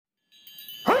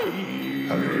When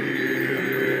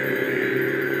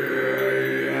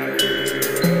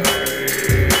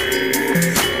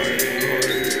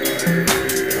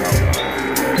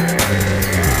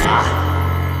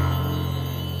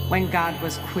God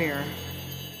was queer.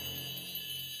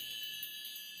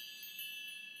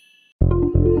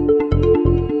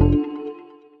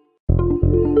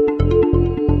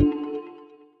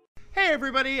 Hey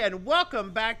everybody, and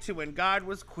welcome back to When God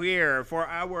Was Queer for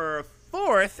our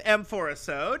fourth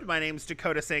Amphorisode. My name's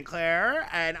Dakota St. Clair,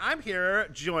 and I'm here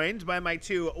joined by my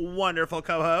two wonderful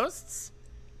co-hosts.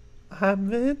 I'm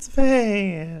Vince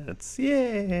Vance,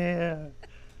 yeah.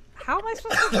 How am I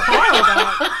supposed to follow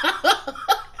that?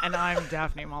 And I'm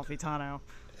Daphne Malfitano.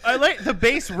 I like the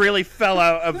bass really fell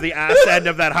out of the ass end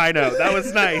of that high note. That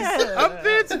was nice. I'm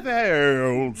Vince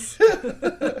Vance.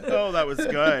 Oh, that was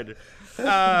good.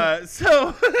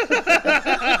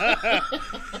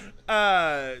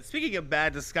 Speaking of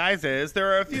bad disguises,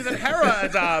 there are a few that Hera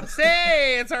adopts.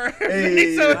 Hey, it's our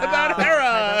episode about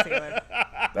Hera.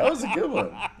 That was a good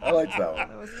one. I liked that one.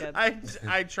 That was good.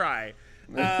 I try.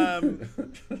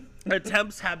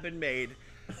 Attempts have been made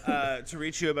to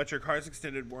reach you about your car's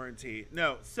extended warranty.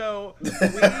 No, so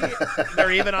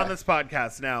they're even on this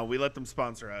podcast now. We let them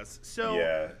sponsor us. So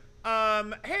Yeah.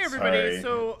 hey everybody. Sorry.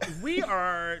 So we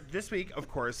are this week, of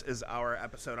course, is our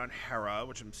episode on Hera,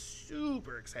 which I'm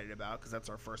super excited about because that's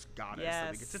our first goddess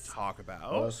that we get to talk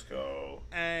about. Let's go.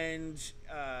 And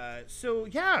so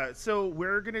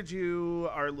we're gonna do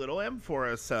our little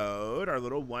Amphorisode, our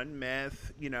little one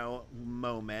myth,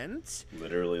 moment.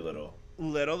 Literally little.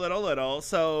 Little.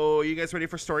 So you guys ready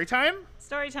for story time?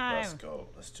 Story time. Let's go.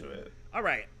 Let's do it. All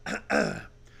right.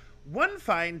 One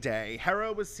fine day,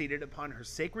 Hera was seated upon her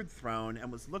sacred throne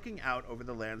and was looking out over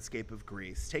the landscape of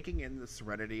Greece, taking in the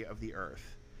serenity of the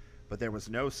earth. But there was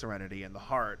no serenity in the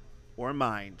heart or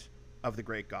mind of the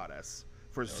great goddess,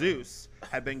 for Zeus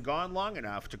had been gone long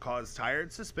enough to cause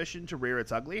tired suspicion to rear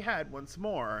its ugly head once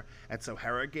more, and so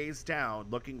Hera gazed down,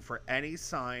 looking for any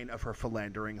sign of her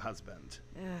philandering husband.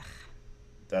 Ugh.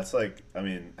 That's like, I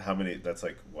mean, how many? That's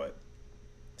like what?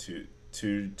 2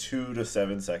 to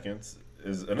 7 seconds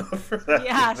is enough for that.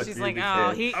 Yeah, she's like,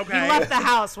 oh, he left the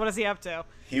house. What is he up to?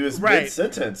 He was Right.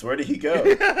 mid-sentence. Where did he go?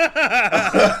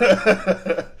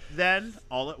 Then,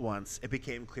 all at once, it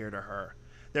became clear to her.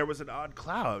 There was an odd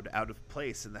cloud out of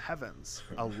place in the heavens,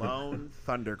 a lone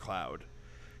thundercloud.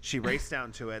 She raced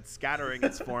down to it, scattering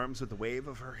its forms with a wave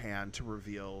of her hand to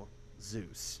reveal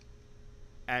Zeus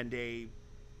and a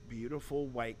beautiful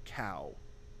white cow.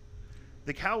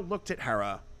 The cow looked at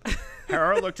Hera.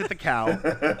 Hera looked at the cow and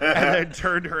then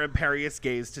turned her imperious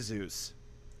gaze to Zeus.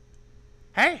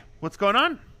 Hey, what's going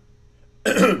on?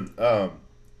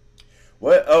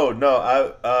 What? Oh,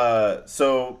 no.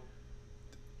 So,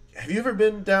 have you ever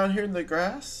been down here in the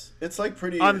grass? It's like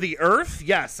pretty... On the earth?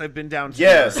 Yes, I've been down to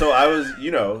Yeah, so I was,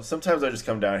 sometimes I just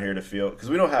come down here to feel... Because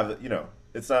we don't have,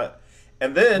 it's not...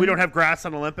 And then... We don't have grass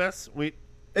on Olympus?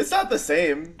 It's not the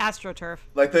same. AstroTurf.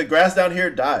 Like, the grass down here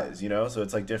dies, so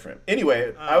it's, like, different.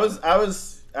 Anyway, I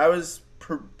was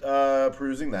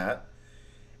perusing that,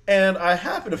 and I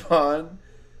happened upon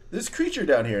this creature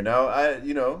down here. Now,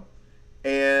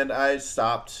 and I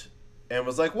stopped and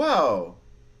was like, wow.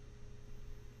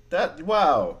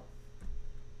 Wow.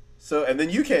 So, and then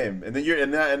you came, and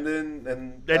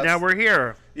then now we're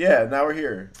here. Yeah, now we're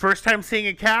here. First time seeing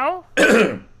a cow?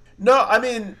 No, I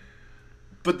mean,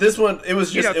 but this one, it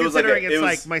was just, considering it's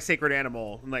like my sacred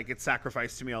animal, and like it's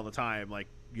sacrificed to me all the time. Like,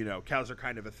 cows are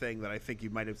kind of a thing that I think you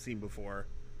might have seen before.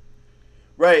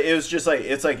 Right. It was just like,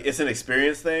 it's an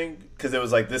experience thing. Cause it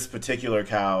was like this particular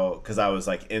cow, cause I was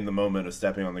like in the moment of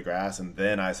stepping on the grass, and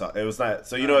then I saw, it was not,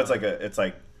 so, it's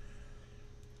like,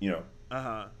 yeah,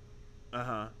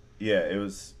 it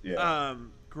was, yeah.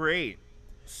 Great.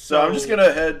 So I'm just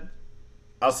gonna head.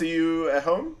 I'll see you at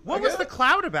home. What was the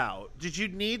cloud about? Did you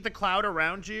need the cloud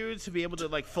around you to be able to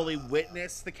like fully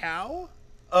witness the cow?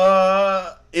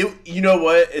 You know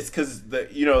what? It's because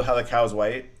how the cow's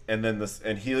white, and then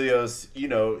and Helios,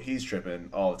 he's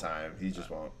tripping all the time. He just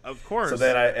won't. Of course. So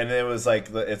then it was like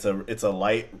it's a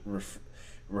light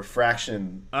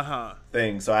refraction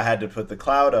thing. So I had to put the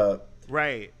cloud up.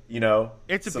 Right.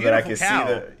 It's a so beautiful that I could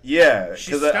cow. see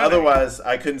because otherwise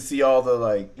I couldn't see all the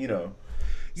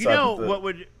what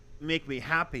would make me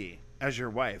happy as your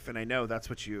wife, and I know that's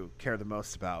what you care the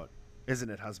most about, isn't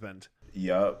it, husband?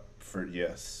 Yup.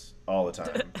 Yes, all the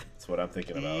time. That's what I'm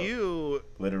thinking about. You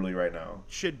literally right now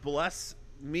should bless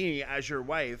me as your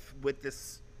wife with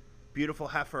this beautiful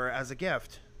heifer as a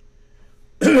gift.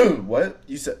 What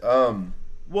you said?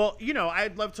 Well,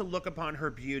 I'd love to look upon her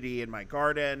beauty in my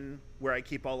garden, where I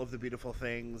keep all of the beautiful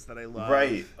things that I love.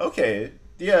 Right. Okay.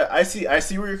 Yeah, I see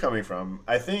where you're coming from.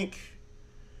 I think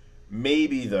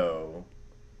maybe though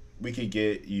we could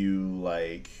get you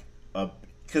like a,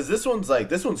 because this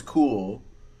one's cool,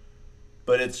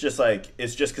 but it's just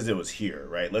because it was here,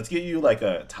 right? Let's get you like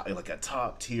a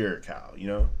top tier cow, you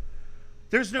know?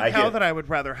 There's no cow that I would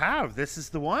rather have. This is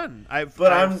the one. I've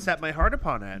set my heart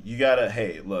upon it. You gotta,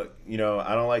 hey, look, you know,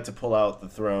 I don't like to pull out the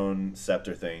throne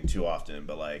scepter thing too often,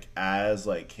 but like as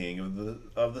like king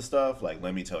of the stuff, like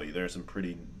let me tell you, there's some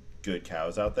pretty good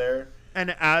cows out there.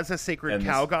 And as a sacred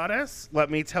cow goddess, let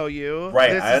me tell you,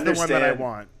 right, this is the one that I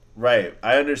want. Right,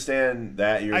 I understand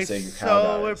that you're a sacred cow goddess.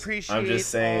 I so appreciate I'm just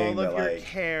saying all of that, your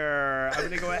care. I'm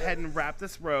gonna go ahead and wrap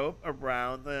this rope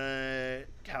around the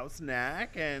cow's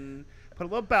neck and put a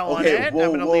little bell on it. I'm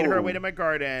going to lead her away to my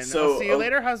garden. So, I'll see you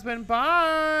later, husband.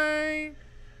 Bye.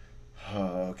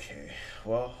 Okay.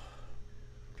 Well.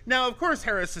 Now, of course,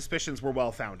 Hera's suspicions were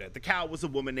well-founded. The cow was a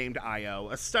woman named Io,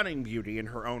 a stunning beauty in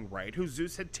her own right, who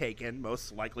Zeus had taken,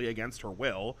 most likely against her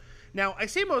will. Now, I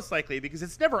say most likely because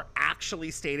it's never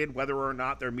actually stated whether or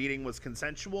not their meeting was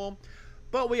consensual,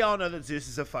 but we all know that Zeus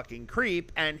is a fucking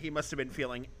creep, and he must have been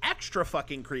feeling extra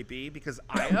fucking creepy because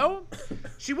Io,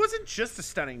 she wasn't just a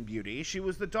stunning beauty. She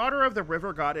was the daughter of the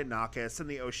river god Inachus and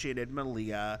the Oceanid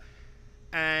Malia,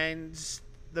 and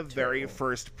the very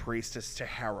first priestess to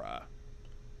Hera.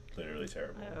 Literally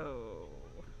terrible.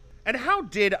 Oh. And how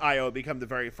did Io become the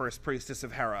very first priestess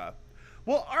of Hera?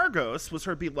 Well, Argos was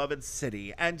her beloved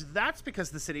city, and that's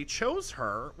because the city chose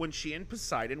her when she and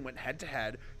Poseidon went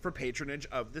head-to-head for patronage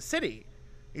of the city.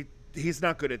 He's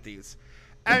not good at these.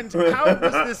 And how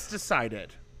was this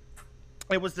decided?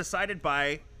 It was decided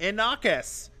by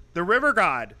Inachus, the river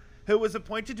god, who was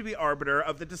appointed to be arbiter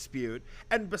of the dispute,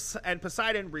 and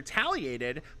Poseidon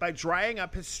retaliated by drying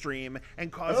up his stream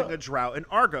and causing a drought in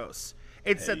Argos.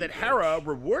 It said that Hera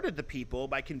rewarded the people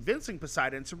by convincing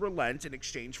Poseidon to relent in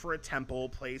exchange for a temple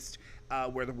placed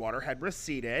where the water had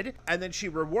receded, and then she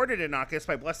rewarded Inachus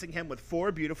by blessing him with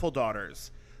 4 beautiful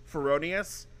daughters,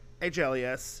 Pheronius,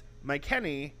 Aegelius,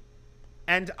 Mykenai,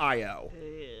 and Io.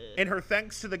 In her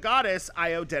thanks to the goddess,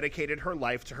 Io dedicated her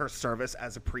life to her service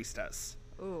as a priestess.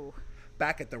 Ooh.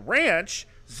 Back at the ranch,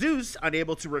 Zeus,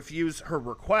 unable to refuse her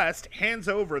request, hands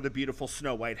over the beautiful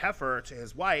snow-white heifer to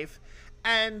his wife,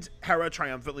 and Hera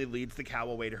triumphantly leads the cow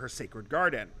away to her sacred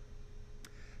garden.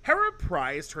 Hera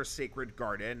prized her sacred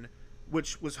garden,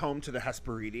 which was home to the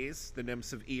Hesperides, the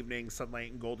nymphs of evening,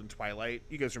 sunlight, and golden twilight.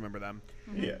 You guys remember them.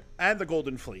 Yeah. And the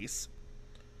golden fleece.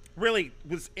 Really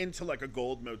was into like a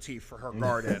gold motif for her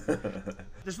garden.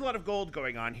 There's a lot of gold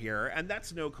going on here, and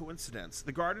that's no coincidence.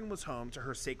 The garden was home to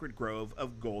her sacred grove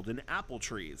of golden apple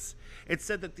trees. It's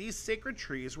said that these sacred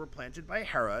trees were planted by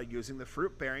Hera using the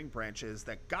fruit-bearing branches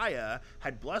that Gaia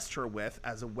had blessed her with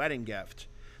as a wedding gift.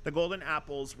 The golden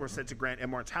apples were said to grant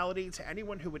immortality to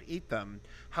anyone who would eat them.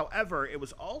 However, it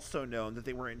was also known that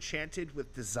they were enchanted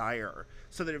with desire,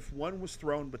 so that if one was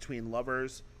thrown between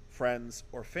lovers, friends,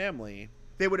 or family,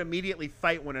 they would immediately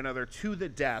fight one another to the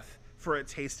death for a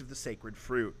taste of the sacred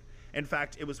fruit. In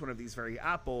fact, it was one of these very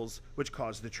apples which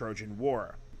caused the Trojan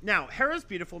War. Now, Hera's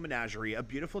beautiful menagerie of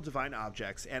beautiful divine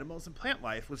objects, animals, and plant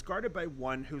life was guarded by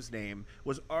one whose name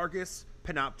was Argus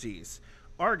Panoptes,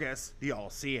 Argus the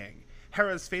All-Seeing,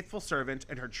 Hera's faithful servant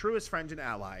and her truest friend and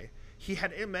ally. He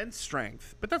had immense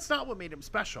strength, but that's not what made him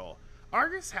special.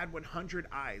 Argus had 100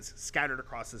 eyes scattered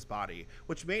across his body,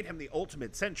 which made him the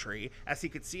ultimate sentry, as he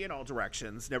could see in all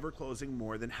directions, never closing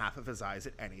more than half of his eyes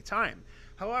at any time.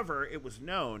 However, it was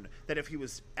known that if he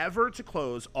was ever to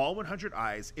close all 100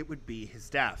 eyes, it would be his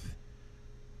death.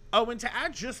 Oh, and to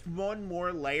add just one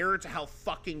more layer to how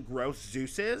fucking gross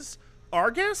Zeus is,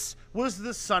 Argus was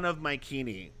the son of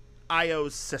Mykenai,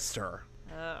 Io's sister.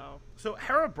 Oh. So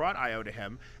Hera brought Io to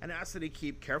him and asked that he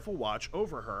keep careful watch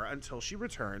over her until she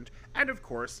returned, and of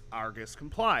course, Argus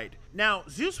complied. Now,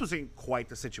 Zeus was in quite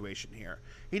the situation here.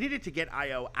 He needed to get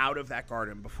Io out of that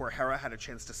garden before Hera had a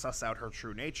chance to suss out her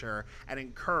true nature and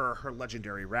incur her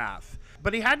legendary wrath.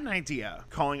 But he had an idea,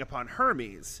 calling upon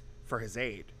Hermes for his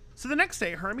aid. So the next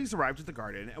day, Hermes arrived at the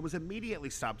garden and was immediately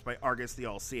stopped by Argus the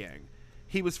All-Seeing.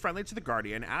 He was friendly to the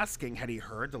Guardian, asking had he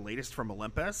heard the latest from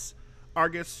Olympus.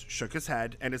 Argus shook his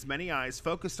head, and his many eyes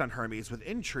focused on Hermes with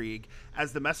intrigue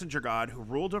as the messenger god who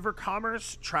ruled over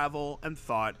commerce, travel, and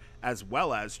thought, as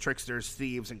well as tricksters,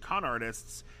 thieves, and con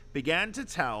artists, began to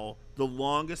tell the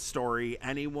longest story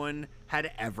anyone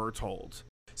had ever told.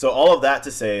 So all of that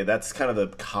to say, that's kind of the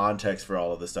context for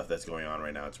all of the stuff that's going on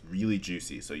right now. It's really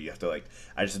juicy, so you have to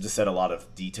I just have to set a lot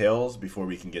of details before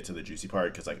we can get to the juicy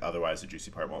part, because otherwise the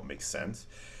juicy part won't make sense.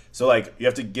 So you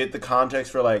have to get the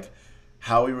context for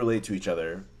how we relate to each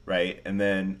other, right? And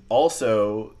then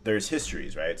also there's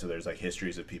histories, right? So there's like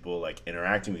histories of people like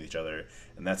interacting with each other,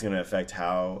 and that's going to affect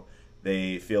how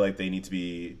they feel like they need to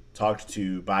be talked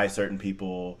to by certain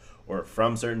people or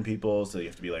from certain people. So you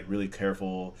have to be like really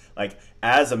careful. Like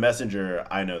as a messenger,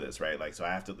 I know this, right? Like, so I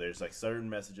have to, there's like certain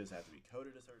messages have to be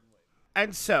coded a certain way.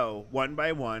 And so, one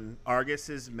by one,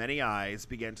 Argus's many eyes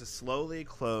began to slowly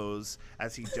close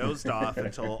as he dozed off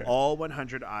until all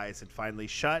 100 eyes had finally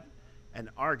shut, and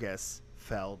Argus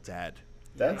fell dead.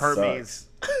 That Hermes.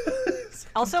 sucks.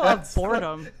 Also of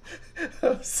boredom.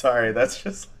 Sorry, that's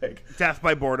just like... Death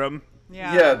by boredom.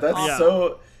 Yeah, that's Yeah.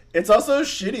 so... It's also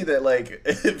shitty that, like,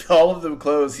 if all of them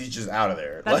close, he's just out of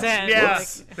there. That's like, it. Yeah,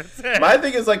 whoops. that's it. My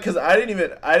thing is, like, because I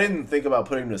didn't think about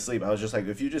putting him to sleep. I was just like,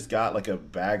 if you just got, like, a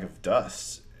bag of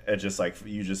dust and just, like,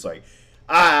 you just, like,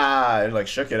 and, like,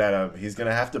 shook it at him, he's going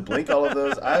to have to blink all of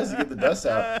those eyes to get the dust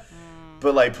out.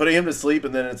 But, like, putting him to sleep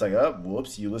and then it's like, oh,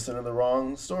 whoops, you listened to the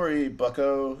wrong story,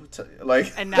 bucko.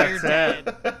 Like, And now you're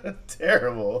dead.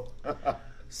 terrible.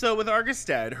 So, with Argus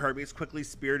dead, Hermes quickly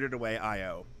spirited away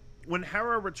Io. When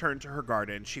Hera returned to her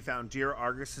garden, she found dear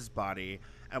Argus's body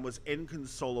and was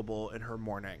inconsolable in her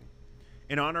mourning.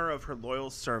 In honor of her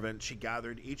loyal servant, she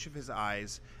gathered each of his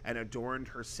eyes and adorned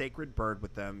her sacred bird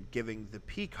with them, giving the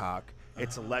peacock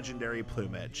its legendary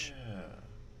plumage.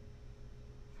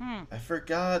 I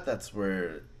forgot that's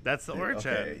where... That's the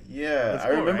origin. Okay, yeah. That's I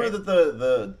cool, remember right?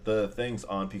 that the things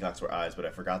on peacocks were eyes, but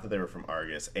I forgot that they were from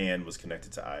Argus and was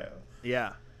connected to Io.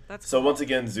 Yeah. That's So cool. once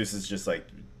again, Zeus is just like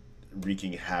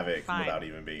wreaking havoc Fine. without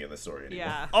even being in the story anymore.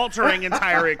 Yeah. Altering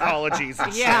entire ecologies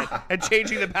and Yeah. shit, and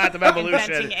changing the path of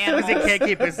evolution Inventing because he animals. can't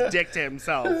keep his dick to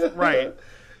himself. Right.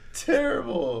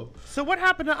 Terrible. So what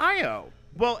happened to Io?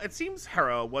 Well, it seems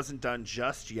Hera wasn't done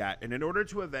just yet, and in order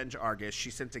to avenge Argus, she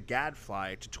sent a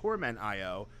gadfly to torment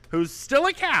Io, who's still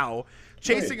a cow,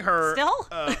 chasing Wait. her. Still?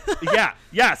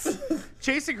 Yes.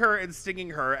 Chasing her and stinging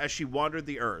her as she wandered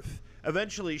the earth.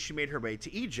 Eventually, she made her way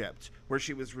to Egypt, where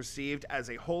she was received as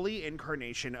a holy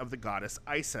incarnation of the goddess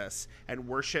Isis and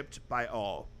worshipped by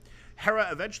all. Hera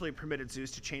eventually permitted Zeus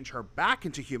to change her back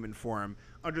into human form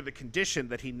under the condition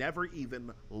that he never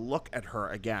even look at her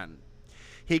again.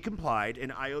 He complied,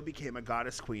 and Io became a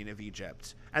goddess queen of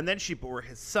Egypt. And then she bore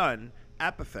his son,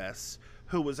 Apophis,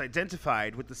 who was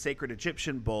identified with the sacred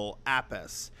Egyptian bull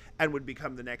Apis, and would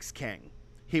become the next king.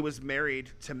 He was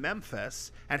married to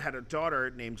Memphis and had a daughter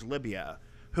named Libya,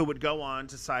 who would go on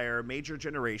to sire major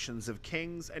generations of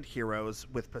kings and heroes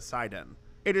with Poseidon.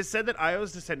 It is said that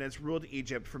Io's descendants ruled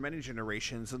Egypt for many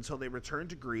generations until they returned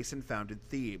to Greece and founded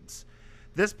Thebes.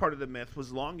 This part of the myth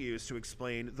was long used to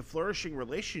explain the flourishing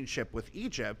relationship with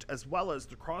Egypt, as well as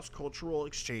the cross-cultural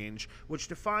exchange which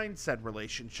defined said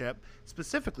relationship,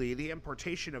 specifically the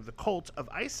importation of the cult of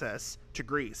Isis to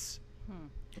Greece.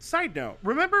 Side note,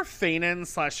 remember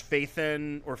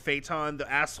Phaeton/Phaethon or Phaeton, the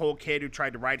asshole kid who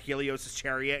tried to ride Helios'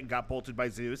 chariot and got bolted by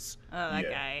Zeus? Oh, that Yeah.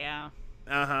 guy, yeah.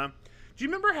 Uh-huh. Do you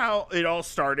remember how it all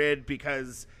started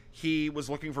because he was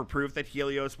looking for proof that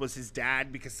Helios was his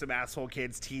dad because some asshole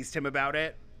kids teased him about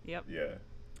it? Yep.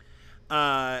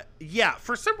 Yeah. Yeah,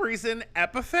 for some reason,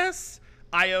 Epiphas,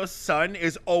 Io's son,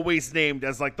 is always named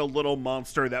as like the little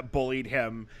monster that bullied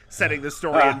him, setting the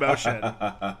story in motion.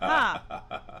 Huh.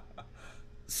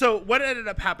 So what ended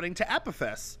up happening to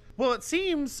Epiphas? Well, it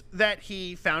seems that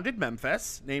he founded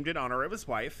Memphis, named in honor of his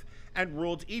wife, and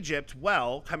ruled Egypt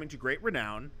well, coming to great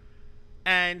renown.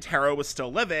 And Hera was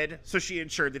still livid, so she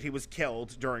ensured that he was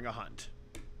killed during a hunt.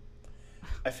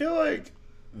 I feel like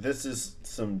this is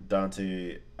some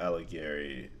Dante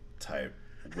Alighieri type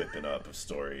whipping up of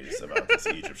stories about this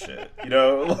Egypt shit. You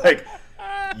know, like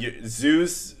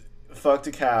Zeus fucked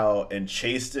a cow and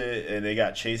chased it, and they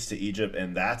got chased to Egypt,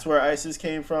 and that's where Isis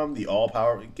came from. The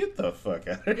all-powerful. Get the fuck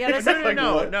out of here! Yeah, there's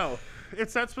No.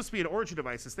 It's not supposed to be an origin of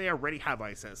Isis. They already have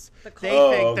Isis. They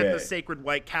Oh, think that okay. the sacred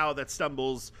white cow that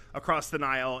stumbles across the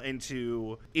Nile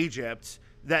into Egypt,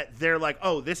 that they're like,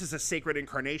 oh, this is a sacred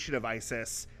incarnation of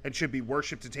Isis and should be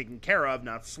worshipped and taken care of,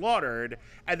 not slaughtered.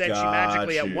 And then she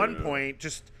magically, at one point,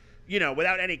 just, you know,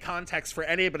 without any context for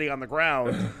anybody on the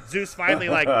ground, Zeus finally,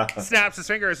 like, snaps his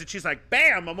fingers and she's like,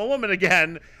 bam, I'm a woman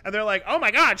again. And they're like, oh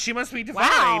my God, she must be divine.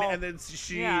 Wow. And then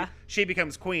she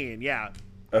becomes queen. Yeah.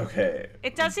 Okay.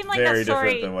 It does seem like Very that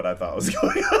story. different than what I thought was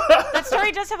going on. That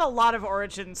story does have a lot of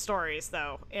origin stories,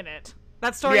 though, in it.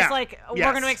 That story's Yeah. like, Yes.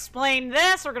 we're going to explain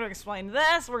this, we're going to explain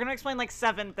this, we're going to explain like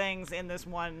 7 things in this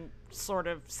one sort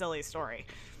of silly story.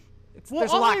 Well,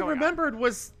 There's a all lot I going on. remembered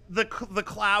was the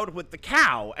cloud with the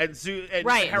cow, and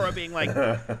Right. Hera being like,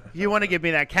 "You want to give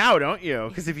me that cow, don't you?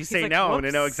 Because if you say like, no, I'm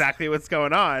gonna know "Whoops." exactly what's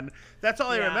going on." That's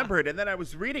all I Yeah. remembered. And then I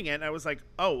was reading it, and I was like,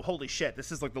 "Oh, holy shit!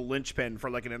 This is like the linchpin for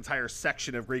like an entire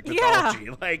section of Greek Yeah. mythology.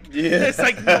 Like this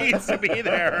like needs to be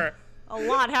there." A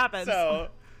lot happens. So,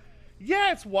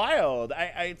 yeah, it's wild.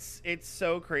 It's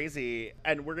so crazy,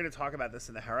 and we're gonna talk about this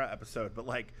in the Hera episode. But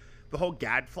like the whole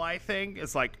gadfly thing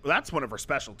is like that's one of her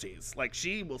specialties. Like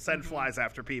she will send flies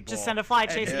after people. Just send a fly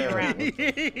chasing you around.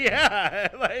 Yeah,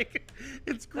 like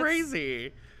it's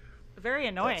crazy. Very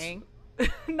annoying.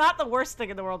 Not the worst thing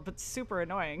in the world, but super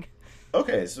annoying.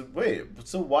 Okay, so wait,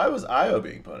 so why was Io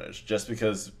being punished? Just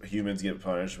because humans get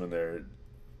punished when they're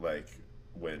like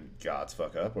when gods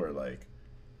fuck up, or like?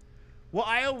 Well,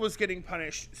 Io was getting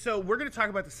punished. So we're going to talk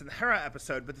about this in the Hera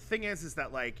episode. But the thing is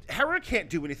that like Hera can't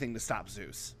do anything to stop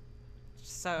Zeus.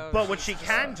 So, But what she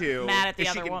can do Mad at the is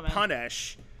she other can woman.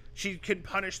 punish. She can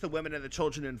punish the women and the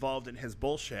children involved in his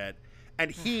bullshit,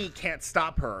 and he can't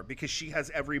stop her because she has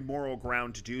every moral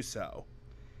ground to do so.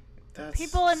 That's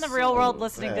people in the real so world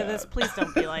listening to bad. this, please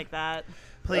don't be like that.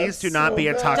 Please do That's not so be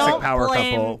a bad. toxic Don't power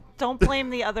couple. Don't blame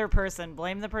the other person.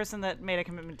 Blame the person that made a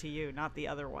commitment to you, not the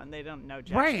other one. They don't know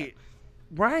jack Right. shit.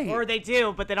 Right. Or they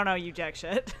do, but they don't know you jack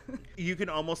shit. You can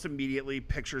almost immediately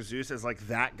picture Zeus as like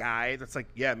that guy that's like,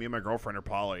 yeah, me and my girlfriend are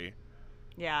poly.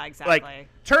 Yeah, exactly. Like,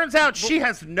 turns out she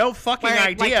has no fucking Like,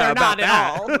 idea they're about not at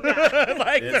that. all. Yeah.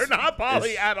 Like, they're It's- not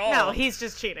poly it's- at all. No, he's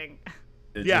just cheating.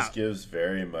 It Yeah. just gives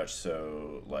very much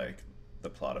so like the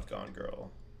plot of Gone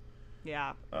Girl,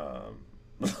 Yeah.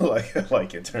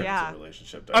 like in terms Yeah. of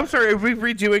relationship. I'm sorry, are we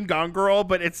redoing Gone Girl,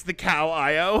 but it's the cow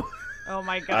Io? Oh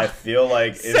my I god. feel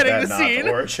like is Setting that the not scene.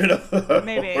 the origin of the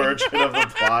Maybe. origin of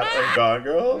the plot of Gone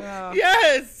Girl?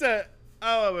 Yes!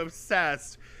 I'm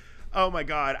obsessed. Oh my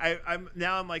god.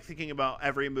 I'm like thinking about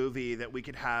every movie that we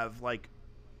could have like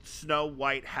Snow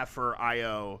White heifer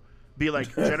Io be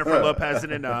like Jennifer Lopez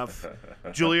in Enough,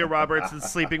 Julia Roberts in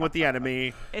Sleeping with the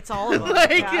Enemy. It's all of them. Like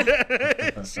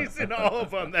yeah. she's in all of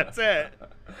them. That's it.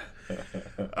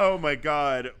 Oh my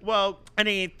god. Well,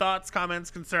 any thoughts, comments,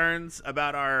 concerns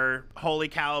about our holy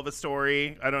cow of a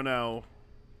story? I don't know.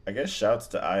 I guess shouts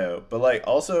to Io, but like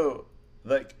also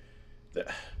like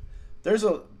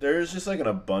there's just like an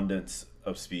abundance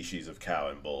of species of cow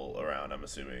and bull around, I'm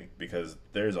assuming, because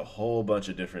there's a whole bunch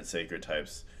of different sacred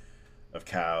types of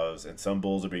cows, and some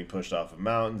bulls are being pushed off of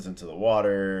mountains into the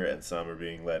water, and some are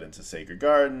being led into sacred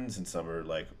gardens, and some are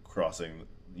like crossing,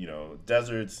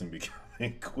 deserts and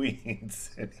becoming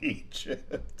queens in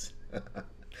Egypt.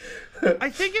 I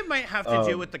think it might have to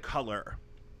do with the color.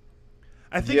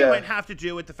 I think Yeah. it might have to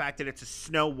do with the fact that it's a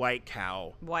snow white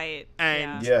cow White.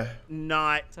 and Yeah.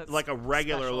 not So it's like a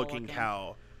regular special looking looking.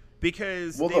 cow.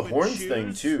 Because Well, they the would horns choose...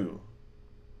 thing too.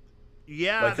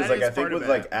 Yeah, Like, that because like is I think part with of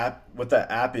like it. with the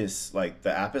apis, like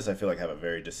the apis, I feel like have a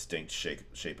very distinct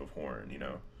shape of horn.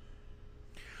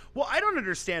 Well, I don't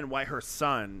understand why her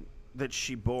son that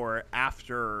she bore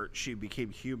after she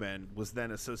became human was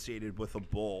then associated with a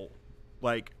bull.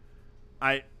 Like,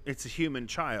 it's a human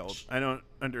child. I don't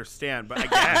understand, but I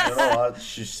guess.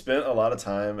 She spent a lot of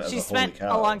time as She a spent holy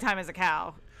cow. a long time as a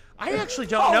cow. I actually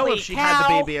don't know Holy if she had the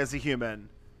cow. baby as a human.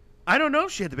 I don't know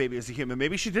if she had the baby as a human.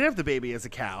 Maybe she did have the baby as a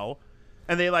cow.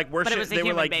 And they like worship. was a They were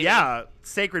human like, baby. yeah,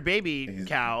 sacred baby He's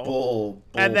cow. bull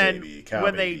and then baby, cow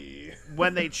when baby.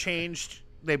 when they changed,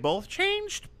 they both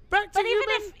changed back to But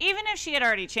human. even if she had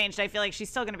already changed, I feel like she's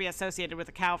still going to be associated with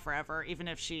a cow forever, even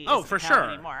if she Oh, isn't for a cow sure.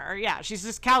 anymore. Or, yeah, she's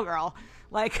just cowgirl.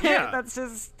 Like Yeah. that's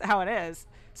just how it is.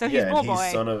 So he's Yeah, bull and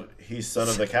boy. he's son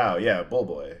of the cow. Yeah, bull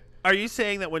boy. Are you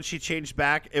saying that when she changed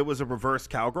back, it was a reverse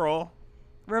cowgirl?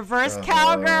 Reverse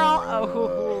cowgirl.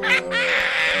 Oh,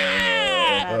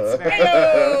 that's very.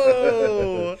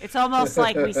 Oh, It's almost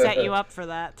like we set you up for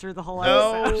that through the whole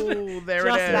episode. oh, there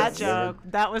Just it is. that joke.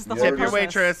 That was the whole Tip your purpose.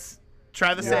 waitress.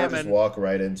 Try the You just salmon. walk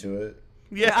right into it.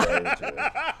 Yeah. Right into it.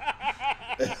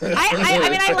 I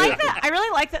mean, I like that. I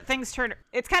really like that things turn.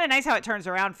 It's kind of nice how it turns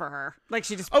around for her. Like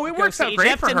she just Oh, it goes works to out great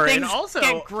Egypt for her, and things also-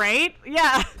 get great.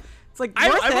 Yeah, it's like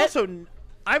worth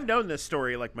I've known this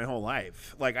story like my whole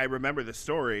life. Like I remember the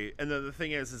story, and then the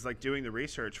thing is like doing the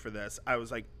research for this, I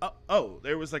was like, oh,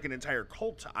 there was like an entire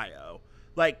cult to Io.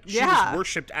 Like she Yeah. was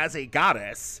worshipped as a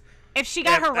goddess. If she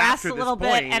got harassed after a this little bit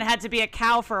point- and had to be a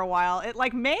cow for a while, it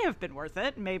like may have been worth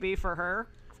it, maybe for her,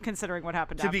 considering what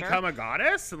happened To after. become a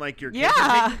goddess and like your kids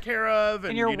Yeah. are taken care of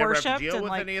and you're you never have to worshipped deal and,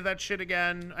 with like- any of that shit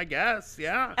again. I guess,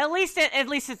 yeah. At least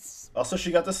it's Also,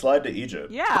 she got to slide to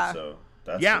Egypt. Yeah. So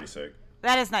that's Yeah. pretty sick.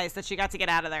 That is nice that she got to get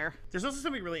out of there. There's also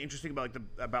something really interesting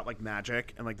about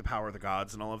magic and like the power of the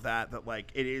gods and all of that. That like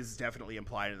it is definitely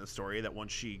implied in the story that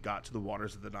once she got to the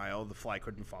waters of the Nile, the fly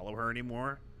couldn't follow her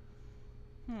anymore.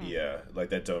 Yeah, like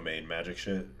that domain magic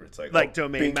shit. Where it's like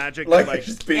domain bink, magic, like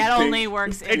just bink, That bink. only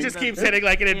works. It just keeps hitting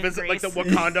like an invisible, like the Greece.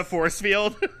 Wakanda force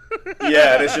field.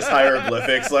 Yeah, and it's just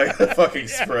hieroglyphics, like the fucking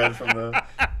spread from the.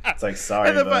 It's like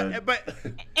sorry, but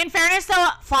In fairness, though,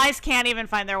 flies can't even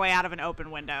find their way out of an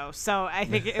open window. So I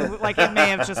think it may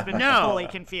have just been fully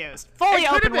confused. Fully It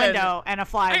could open have been. window, and a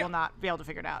fly will not be able to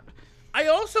figure it out. I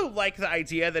also like the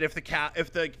idea that if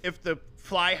the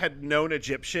fly had known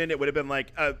Egyptian, it would have been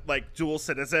like a dual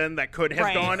citizen that could have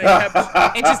Right. gone and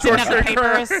kept It just didn't have the torturing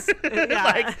her. papers. Yeah.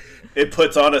 Like, it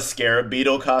puts on a scarab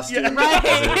beetle costume. Yeah. Right.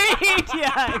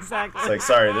 Yeah, exactly. It's like,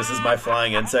 sorry, this is my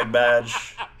flying insect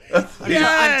badge. I'm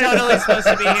totally supposed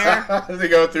to be here. They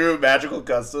go through magical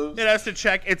customs. it has to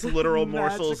check its literal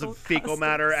morsels Magical of fecal customs.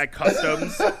 matter at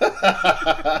customs.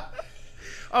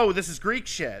 Oh, this is Greek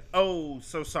shit. Oh,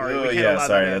 so sorry. Oh We can't yeah, allow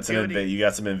sorry. that That's you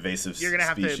got some invasive You're gonna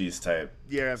have to- species type.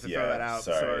 You have to throw Yeah, that out.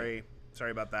 sorry.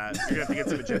 Sorry about that. You're gonna have to get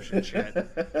some Egyptian shit.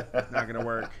 Not gonna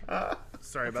work.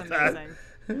 Sorry about That's that.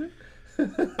 amazing.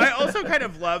 I also kind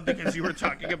of love because you were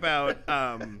talking about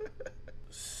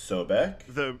Sobek?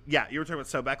 you were talking about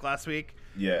Sobek last week.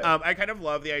 Yeah. I kind of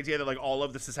love the idea that like all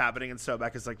of this is happening and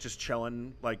Sobek is like just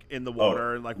chilling like in the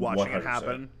water and like watching it 100%.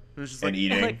 happen. It's just And like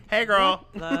eating. hey girl.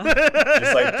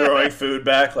 Just like throwing food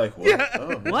back, like, what? Yeah.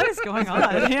 Oh. What is going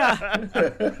on? Yeah.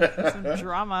 Some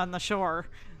drama on the shore.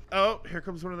 Oh, here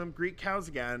comes one of them Greek cows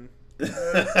again.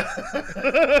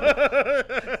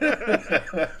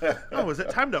 Oh, is it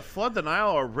time to flood the Nile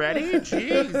already?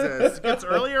 Jesus. It gets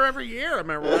earlier every year, am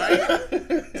I right?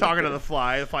 Talking to the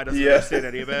fly. The fly doesn't understand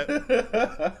any of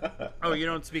it. Oh, you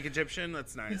don't speak Egyptian?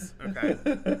 That's nice. Okay.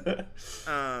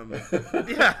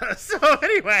 Yeah, so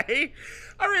anyway.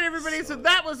 All right, everybody. So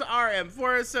that was our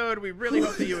Amphorisode. We really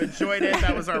hope that you enjoyed it.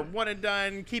 That was our one and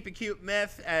done Keep It Cute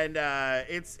myth, and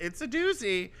it's a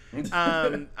doozy.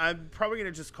 I'm probably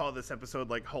gonna just call this episode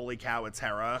like "Holy Cow, It's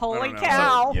Hera." I Holy don't know.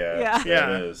 cow. Yeah.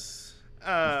 Yeah. It is.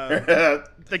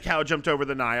 The cow jumped over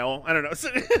the Nile. I don't know.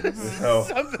 Oh.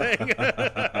 Something.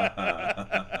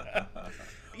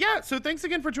 Yeah, so thanks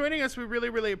again for joining us. We really,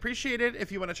 really appreciate it.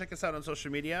 If you want to check us out on social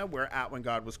media, we're at When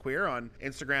God Was Queer on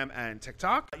Instagram and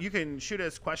TikTok. You can shoot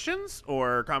us questions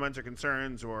or comments or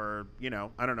concerns or,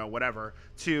 I don't know, whatever,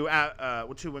 to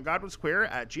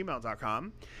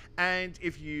whengodwasqueer@gmail.com. And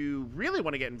if you really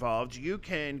want to get involved, you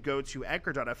can go to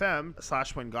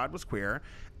anchor.fm/whengodwasqueer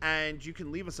and you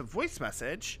can leave us a voice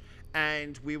message.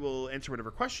 And we will answer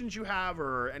whatever questions you have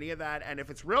or any of that. And if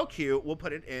it's real cute, we'll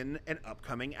put it in an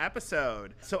upcoming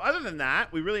episode. So other than that,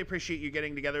 we really appreciate you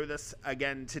getting together with us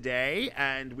again today.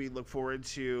 And we look forward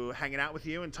to hanging out with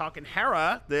you and talking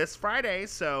Hera this Friday.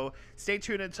 So stay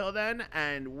tuned until then,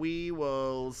 and we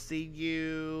will see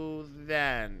you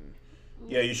then.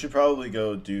 Yeah, you should probably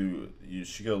go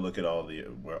look at all the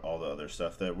other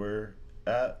stuff that we're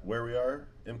at, where we are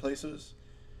in places.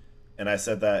 And I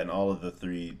said that in all of the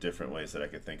 3 different ways that I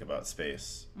could think about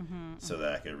space, so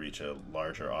that I could reach a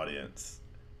larger audience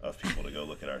of people to go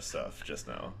look at our stuff just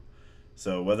now.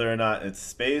 So whether or not it's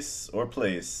space or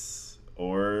place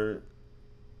or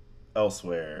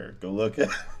elsewhere, go look at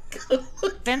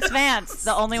Vince Vance,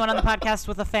 the only one on the podcast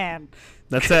with a fan.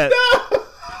 That's it.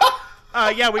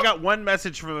 Yeah, we got one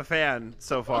message from a fan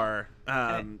so far.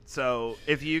 So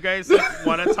if you guys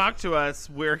want to talk to us,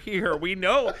 we're here. We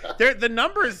know the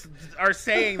numbers are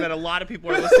saying that a lot of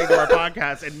people are listening to our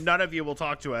podcast, and none of you will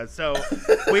talk to us. So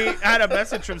we had a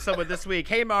message from someone this week.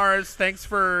 Hey, Mars, thanks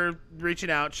for reaching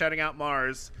out, shouting out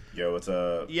Mars. Yo, what's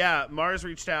up? Yeah, Mars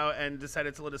reached out and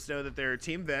decided to let us know that they're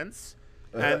Team Vince.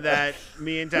 And that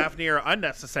me and Daphne are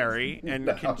unnecessary and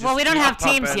can just Well, we don't keep have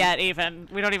teams pumping. yet, even.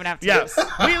 We don't even have teams. Yes,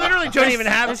 we literally don't even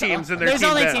have teams, and There's Team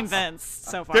only Vince. Team Vince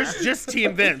so far. There's just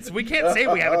Team Vince. We can't say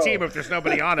we have a team if there's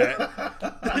nobody on it.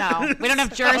 No, we don't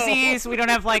have jerseys. We don't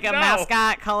have like a No.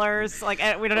 mascot colors. Like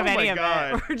we don't have Oh any my of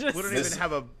god, it. We're just we don't even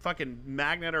have a fucking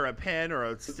magnet or a pin or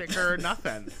a sticker.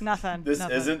 Nothing. nothing. This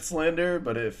nothing. isn't slander,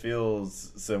 but it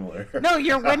feels similar. No,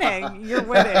 you're winning. You're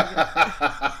winning.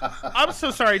 I'm so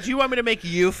sorry. Do you want me to make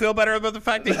you feel better about the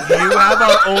fact that you have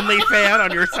our only fan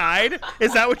on your side?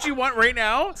 Is that what you want right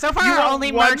now? So far, You our want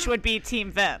only one- merch would be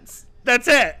Team Vince. That's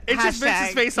it. It's just Vince's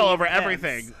Hashtag face all over Team Vince.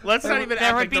 everything. Let's not even There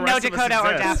act would like be the no rest of us Dakota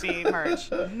or exist. Daffy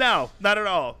merch. No, not at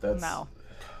all. That's, No.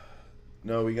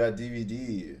 No, we got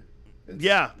DVD.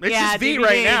 Yeah, it's Yeah, just V DVD.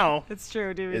 right now. It's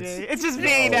true, DVD. It's- It's just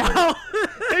me no. now.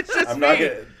 It's just I'm me. not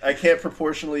gonna. I can't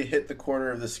proportionally hit the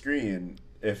corner of the screen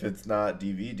if it's not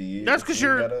DVD. That's because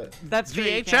you're That's true,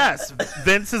 you VHS.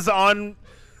 Vince is on.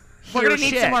 We're gonna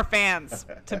need some more fans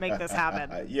to make this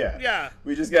happen. Yeah.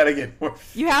 We just gotta get more.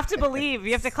 You have to believe.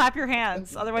 You have to clap your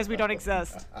hands. Otherwise, we don't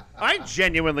exist. I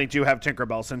genuinely do have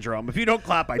Tinkerbell syndrome. If you don't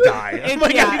clap, I die.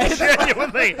 Yeah.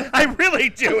 Genuinely, I really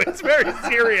do. It's very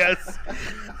serious.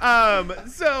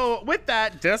 So with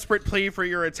that desperate plea for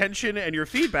your attention and your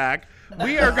feedback,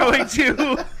 we are going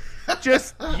to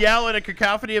just yell in a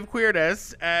cacophony of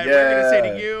queerness, and we're going to say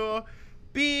to you,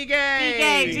 be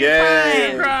gay! Be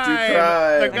gay! Do Do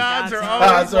crime! The gods are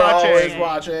always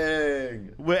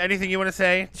watching! Anything you want to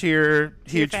say to your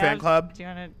huge fan club? Do you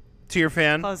want to your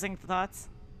fan? closing thoughts?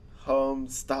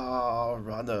 Homestar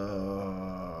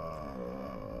Runner.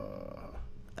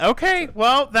 Okay,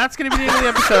 well, that's going to be the end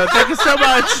of the episode. Thank you so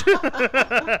much.